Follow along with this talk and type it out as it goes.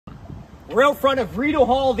We're out front of Rideau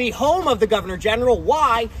Hall, the home of the Governor General.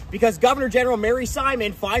 Why? Because Governor General Mary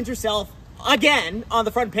Simon finds herself again on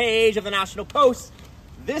the front page of the National Post.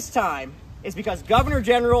 This time is because Governor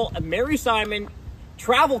General Mary Simon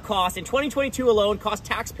travel costs in 2022 alone cost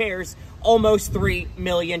taxpayers almost $3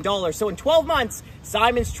 million. So in 12 months,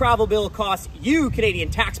 Simon's travel bill cost you, Canadian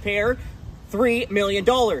taxpayer, $3 million.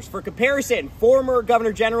 For comparison, former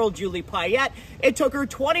Governor General Julie Payette, it took her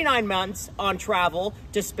 29 months on travel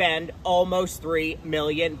to spend almost $3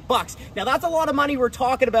 million. Now that's a lot of money we're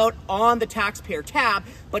talking about on the taxpayer tab,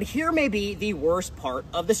 but here may be the worst part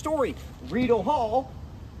of the story. Rideau Hall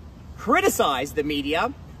criticized the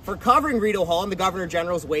media for covering Rideau Hall and the Governor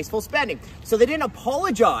General's wasteful spending. So they didn't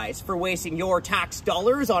apologize for wasting your tax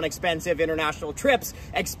dollars on expensive international trips,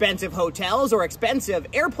 expensive hotels, or expensive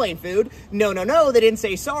airplane food. No, they didn't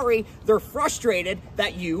say sorry. They're frustrated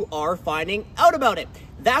that you are finding out about it.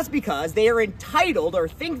 That's because they are entitled, or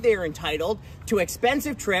think they're entitled, to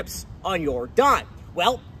expensive trips on your dime.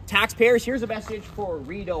 Well, taxpayers, here's a message for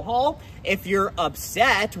Rideau Hall. If you're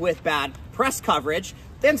upset with bad press coverage,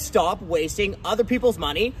 then stop wasting other people's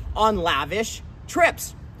money on lavish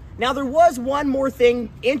trips. Now, there was one more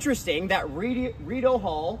thing interesting that Rideau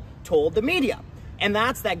Hall told the media, and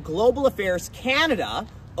that's that Global Affairs Canada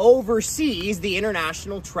oversees the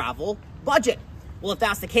international travel budget. Well, if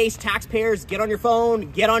that's the case, taxpayers, get on your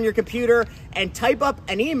phone, get on your computer, and type up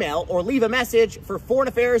an email or leave a message for Foreign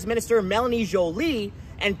Affairs Minister Melanie Joly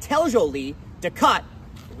and tell Joly to cut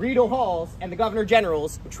Rideau Hall's and the Governor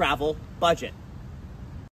General's travel budget.